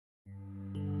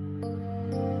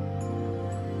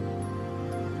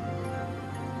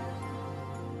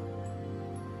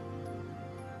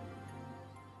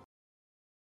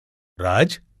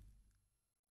Raj,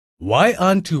 why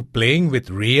aren't you playing with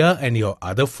Ria and your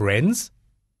other friends?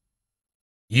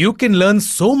 You can learn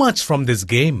so much from this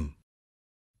game.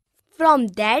 From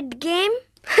that game?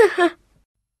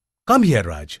 Come here,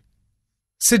 Raj.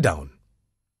 Sit down,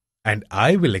 and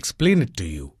I will explain it to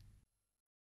you.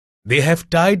 They have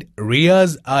tied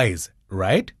Ria's eyes,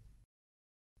 right?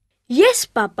 Yes,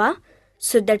 Papa,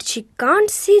 so that she can't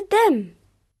see them.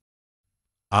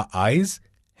 Our eyes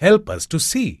help us to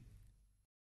see.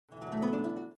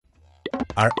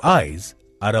 Our eyes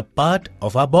are a part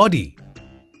of our body.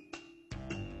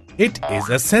 It is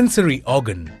a sensory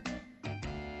organ.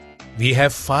 We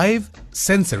have 5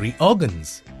 sensory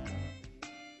organs.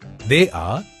 They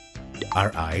are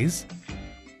our eyes,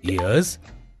 ears,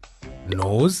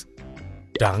 nose,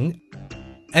 tongue,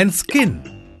 and skin.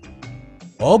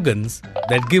 Organs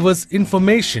that give us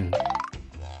information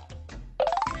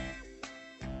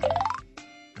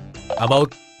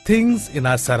about things in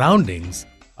our surroundings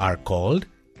are called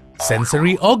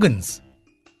sensory organs.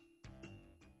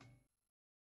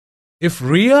 If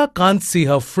Ria can't see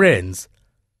her friends,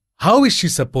 how is she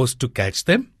supposed to catch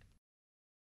them?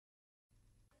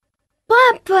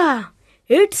 Papa,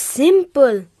 it's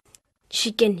simple.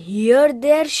 She can hear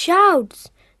their shouts,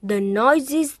 the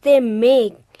noises they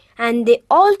make, and they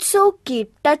also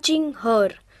keep touching her.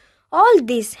 All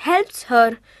this helps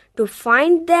her to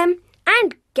find them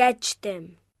and catch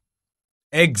them.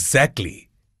 Exactly.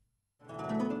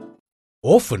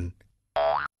 Often,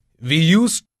 we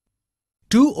use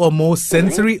 2 or more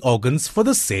sensory organs for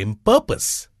the same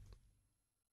purpose.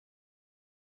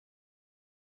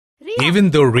 Even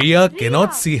though Ria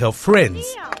cannot see her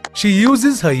friends, she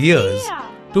uses her ears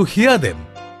to hear them,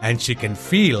 and she can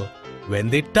feel when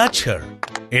they touch her.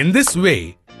 In this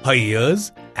way, her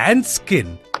ears and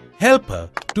skin help her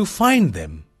to find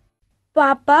them.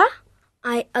 Papa,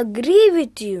 I agree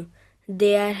with you.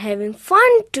 They are having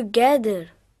fun together.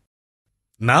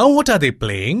 Now what are they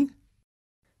playing?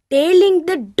 Tailing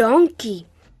the donkey.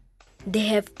 They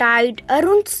have tied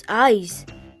Arun's eyes,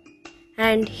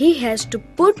 and he has to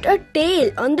put a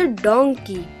tail on the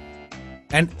donkey.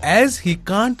 And as he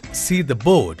can't see the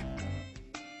board,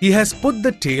 he has put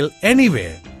the tail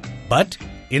anywhere but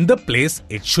in the place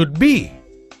it should be.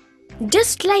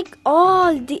 Just like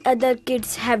all the other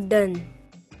kids have done.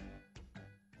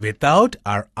 Without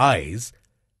our eyes,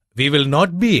 we will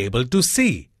not be able to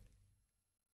see.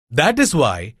 That is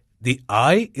why the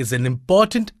eye is an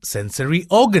important sensory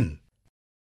organ.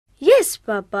 Yes,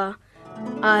 Papa.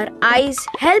 Our eyes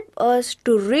help us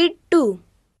to read too.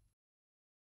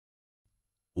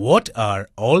 What are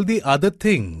all the other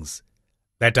things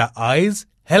that our eyes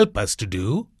help us to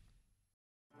do?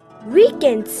 We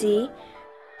can see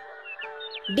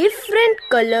different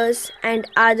colors and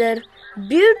other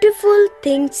beautiful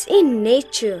things in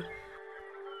nature.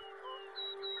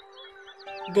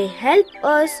 They help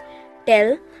us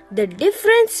tell the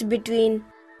difference between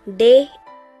day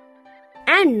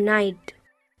and night.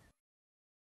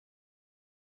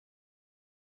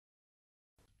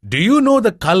 Do you know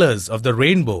the colors of the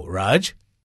rainbow, Raj?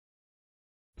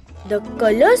 The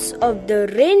colors of the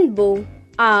rainbow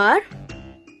are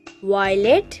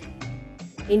violet,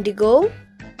 indigo,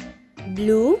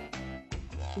 blue,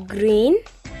 green,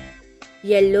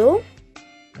 yellow,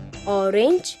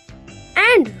 orange,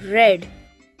 and red.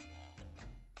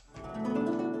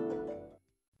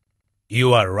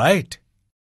 You are right.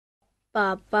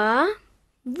 Papa,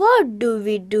 what do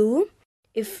we do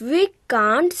if we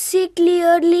can't see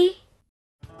clearly?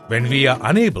 When we are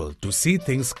unable to see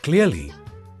things clearly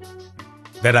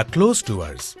that are close to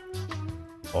us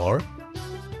or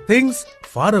things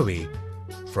far away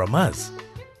from us,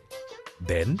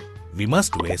 then we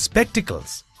must wear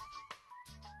spectacles.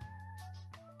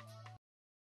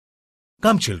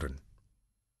 Come, children.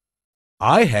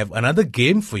 I have another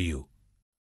game for you.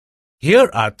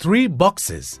 Here are 3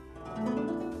 boxes.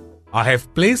 I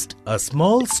have placed a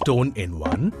small stone in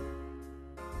one,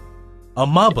 a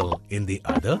marble in the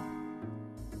other,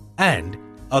 and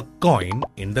a coin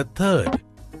in the third.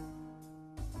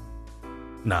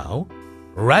 Now,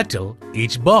 rattle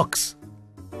each box.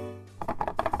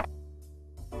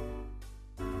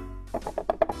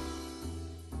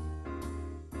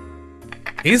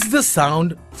 Is the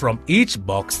sound from each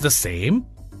box the same?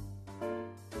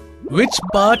 Which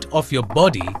part of your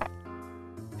body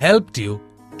helped you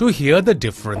to hear the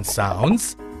different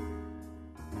sounds?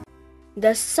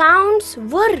 The sounds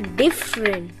were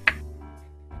different.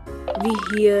 We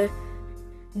hear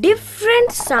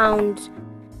different sounds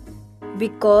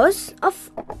because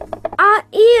of our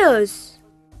ears.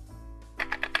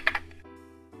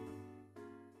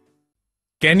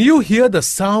 Can you hear the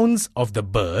sounds of the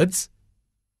birds?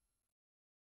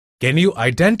 Can you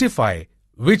identify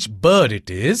which bird it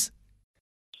is?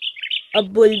 A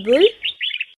bulbul,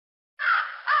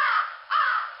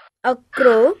 a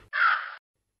crow,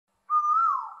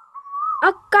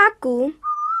 a cuckoo,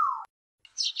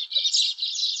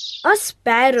 a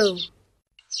sparrow.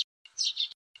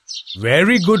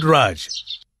 Very good, Raj.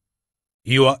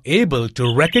 You are able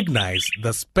to recognize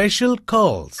the special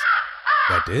calls,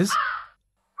 that is,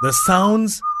 the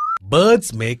sounds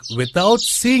birds make without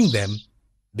seeing them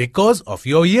because of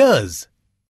your ears.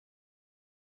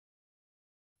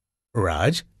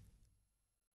 Raj,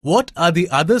 what are the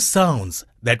other sounds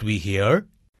that we hear?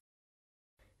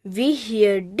 We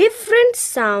hear different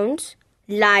sounds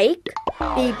like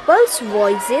people's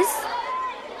voices,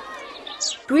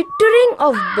 twittering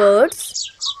of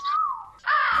birds,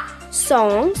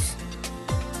 songs,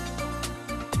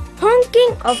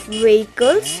 honking of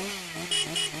vehicles,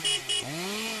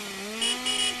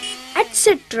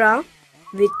 etc.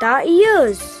 with our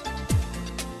ears.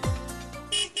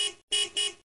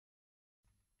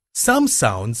 Some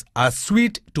sounds are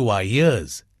sweet to our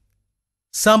ears.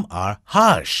 Some are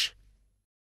harsh.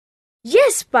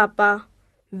 Yes, Papa,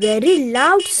 very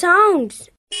loud sounds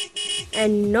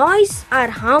and noise are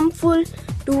harmful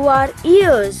to our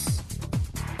ears.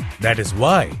 That is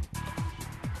why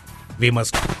we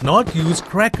must not use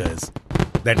crackers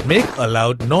that make a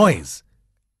loud noise,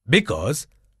 because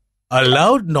a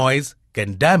loud noise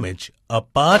can damage a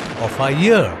part of our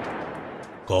ear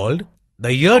called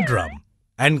the eardrum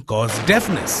and cause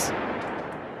deafness.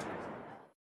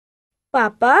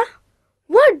 Papa,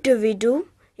 what do we do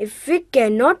if we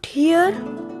cannot hear?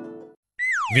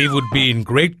 We would be in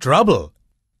great trouble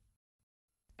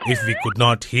if we could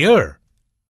not hear.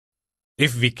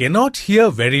 If we cannot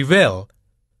hear very well,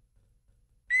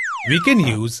 we can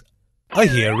use a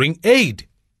hearing aid.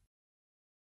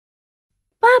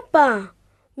 Papa,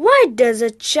 why does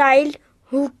a child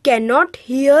who cannot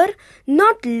hear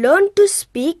not learn to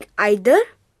speak either?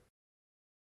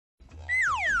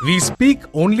 We speak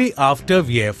only after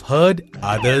we have heard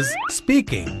others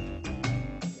speaking.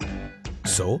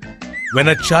 So, when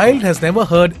a child has never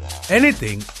heard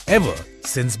anything ever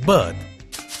since birth,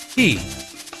 he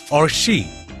or she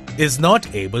is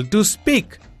not able to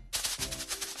speak.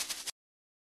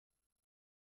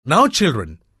 Now,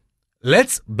 children,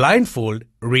 let's blindfold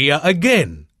Ria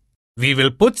again. We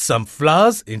will put some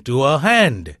flowers into her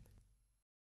hand.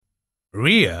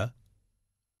 Ria,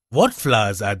 what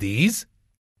flowers are these?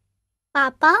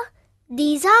 Papa,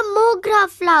 these are mogra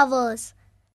flowers.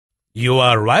 You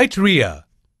are right, Ria.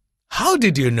 How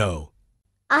did you know?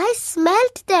 I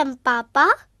smelt them,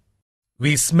 Papa.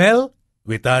 We smell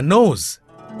with our nose.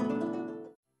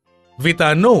 With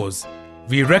our nose,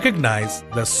 we recognize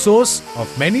the source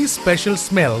of many special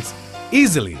smells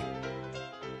easily.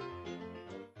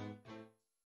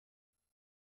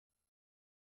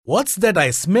 What's that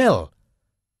I smell?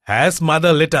 Has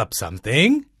Mother lit up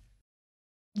something?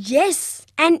 Yes,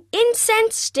 an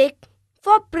incense stick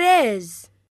for prayers.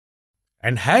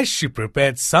 And has she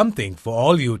prepared something for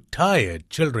all you tired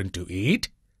children to eat?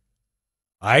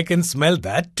 I can smell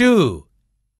that too.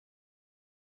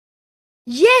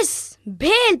 Yes,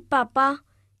 bhel, Papa.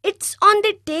 It's on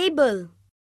the table.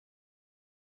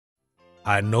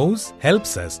 Our nose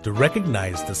helps us to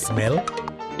recognize the smell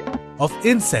of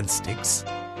incense sticks,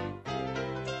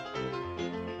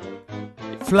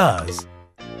 flowers,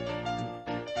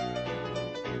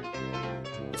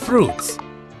 fruits,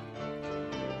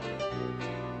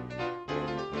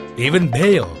 even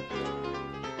bhel,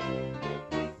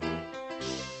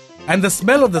 and the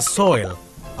smell of the soil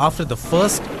after the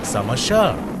first summer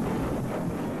shower.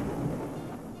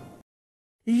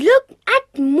 Look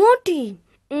at Moti.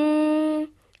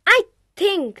 I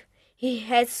think he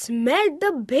has smelled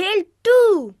the bhel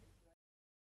too.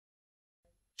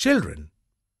 Children,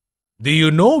 do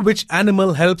you know which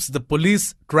animal helps the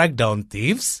police track down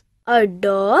thieves? A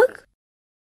dog?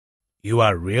 You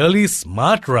are really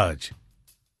smart, Raj.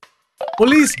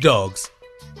 Police dogs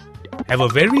have a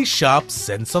very sharp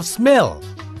sense of smell.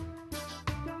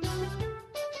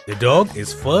 The dog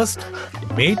is first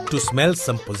made to smell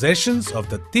some possessions of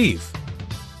the thief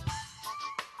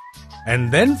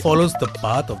and then follows the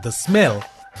path of the smell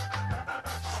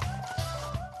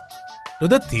to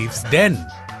the thief's den.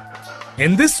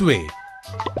 In this way,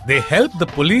 they help the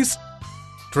police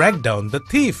track down the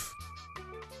thief.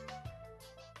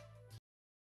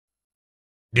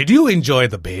 Did you enjoy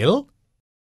the bhel?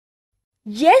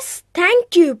 Yes,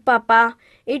 thank you, Papa.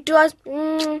 It was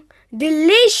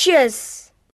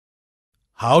delicious.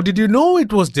 How did you know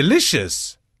it was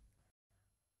delicious?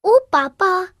 Oh,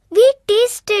 Papa, We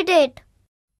tasted it.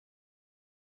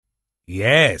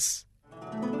 Yes.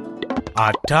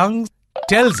 Our tongue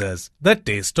tells us the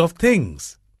taste of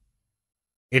things.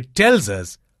 It tells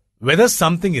us whether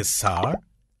something is sour,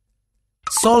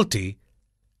 salty,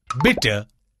 bitter,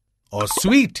 or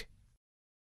sweet.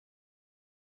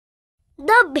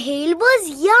 The bhel was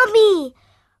yummy,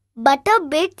 but a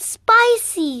bit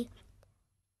spicy.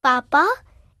 Papa,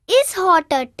 is hot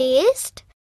a taste?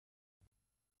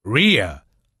 Ria,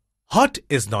 hot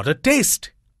is not a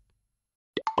taste.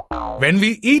 When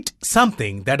we eat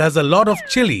something that has a lot of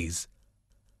chilies,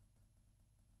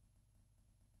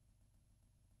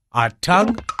 our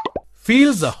tongue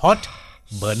feels a hot,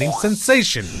 burning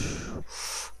sensation.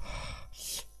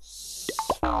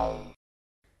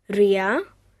 Ria,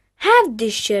 have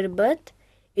this sharbat.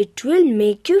 It will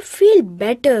make you feel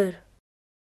better.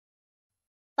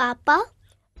 Papa,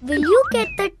 will you get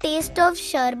the taste of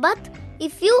sharbat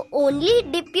if you only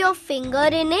dip your finger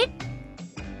in it?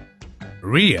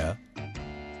 Ria,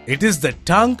 it is the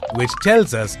tongue which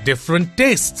tells us different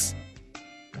tastes.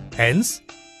 Hence,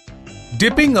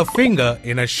 dipping a finger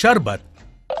in a sharbat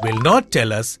will not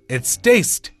tell us its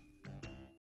taste.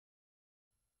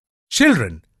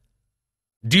 Children,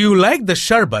 do you like the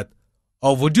sharbat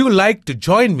or would you like to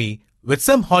join me with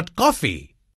some hot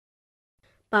coffee?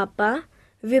 Papa,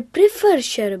 we prefer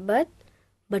sharbat,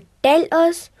 but tell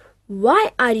us,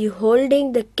 why are you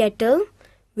holding the kettle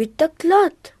with a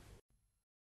cloth?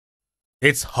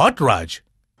 It's hot, Raj.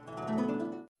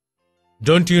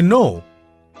 Don't you know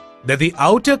that the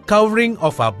outer covering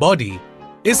of our body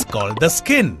is called the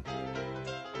skin?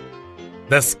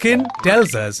 The skin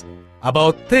tells us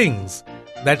about things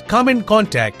that come in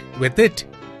contact with it.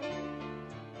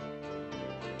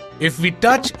 If we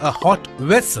touch a hot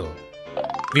vessel,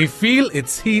 we feel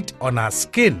its heat on our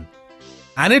skin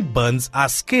and it burns our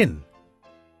skin.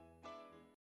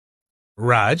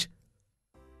 Raj,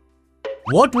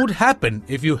 what would happen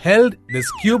if you held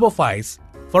this cube of ice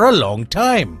for a long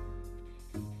time?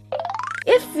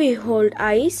 If we hold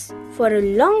ice for a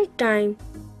long time,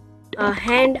 our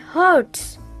hand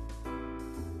hurts.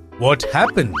 What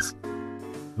happens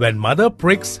when mother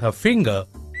pricks her finger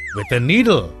with a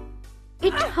needle?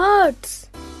 It hurts.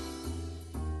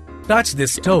 Touch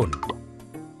this stone.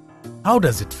 How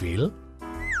does it feel?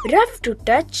 Rough to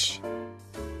touch.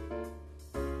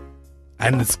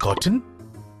 And this cotton?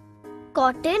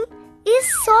 Cotton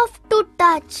is soft to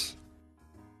touch.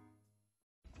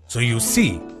 So you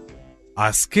see,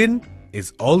 our skin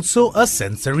is also a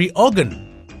sensory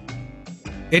organ.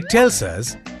 It tells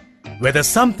us whether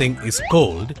something is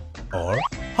cold or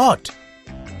hot,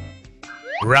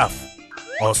 rough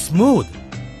or smooth,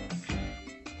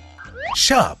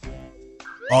 sharp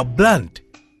or blunt,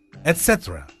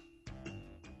 etc.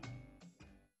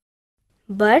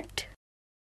 But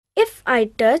if I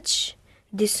touch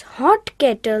this hot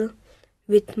kettle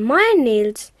with my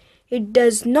nails, it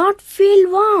does not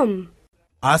feel warm.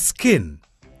 Our skin,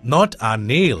 not our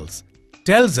nails,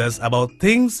 tells us about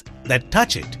things that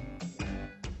touch it.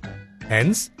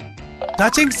 Hence,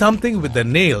 touching something with the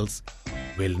nails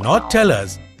will not tell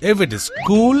us if it is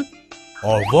cool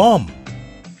or warm.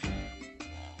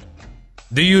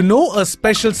 Do you know a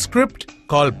special script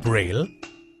called Braille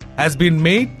has been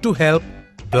made to help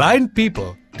blind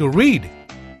people to read?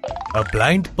 A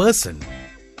blind person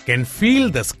can feel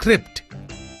the script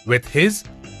with his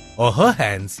or her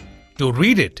hands to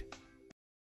read it.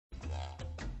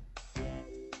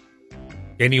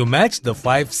 Can you match the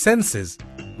 5 senses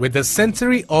with the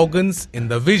sensory organs in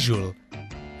the visual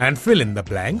and fill in the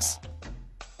blanks?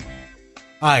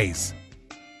 Eyes,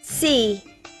 See,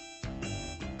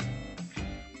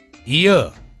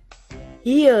 ear,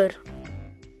 hear,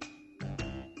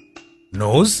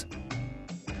 nose,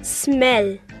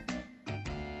 smell,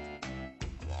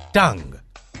 tongue,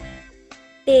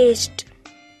 taste,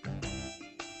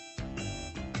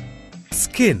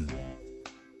 skin,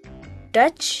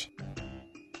 touch.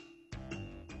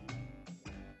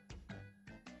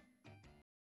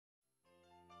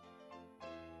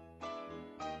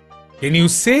 Can you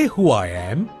say who I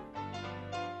am?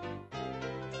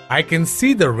 I can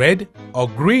see the red or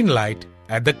green light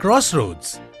at the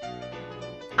crossroads.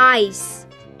 Eyes,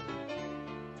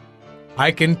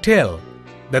 I can tell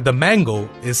that the mango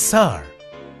is sour.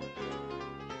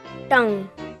 tongue,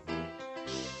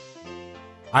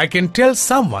 I can tell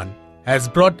someone has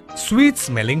brought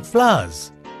sweet-smelling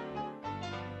flowers.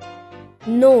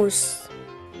 nose,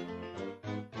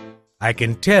 I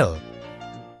can tell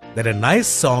that a nice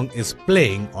song is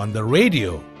playing on the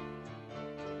radio.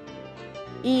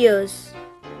 ears,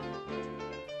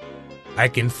 I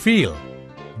can feel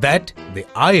that the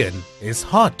iron is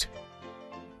hot.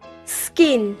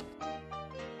 Skin.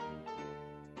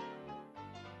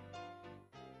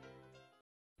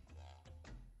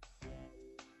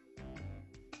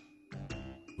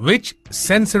 Which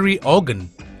sensory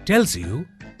organ tells you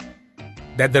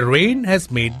that the rain has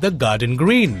made the garden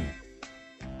green?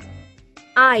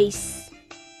 Eyes.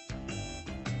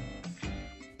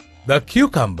 The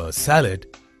cucumber salad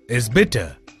is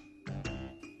bitter.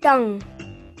 Tongue.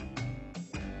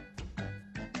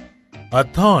 A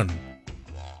thorn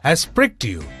has pricked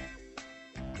you.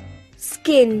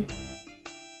 Skin.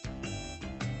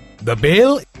 The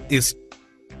bale is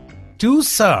too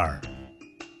sour.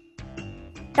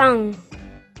 Tongue.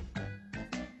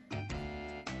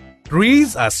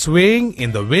 Trees are swaying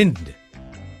in the wind.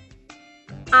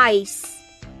 Eyes.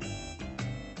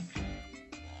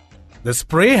 The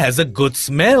spray has a good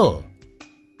smell.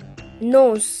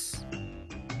 Nose.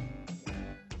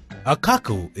 A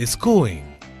cuckoo is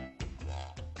cooing.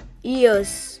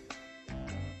 Ears.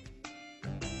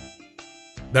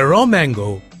 The raw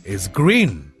mango is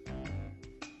green.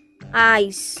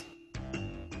 Eyes.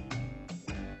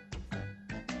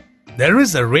 There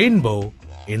is a rainbow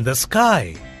in the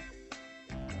sky.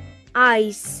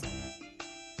 Eyes.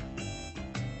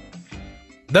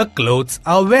 The clothes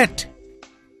are wet.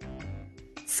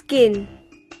 Skin.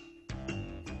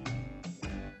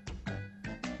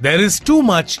 There is too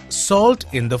much salt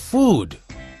in the food.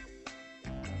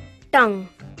 Tongue.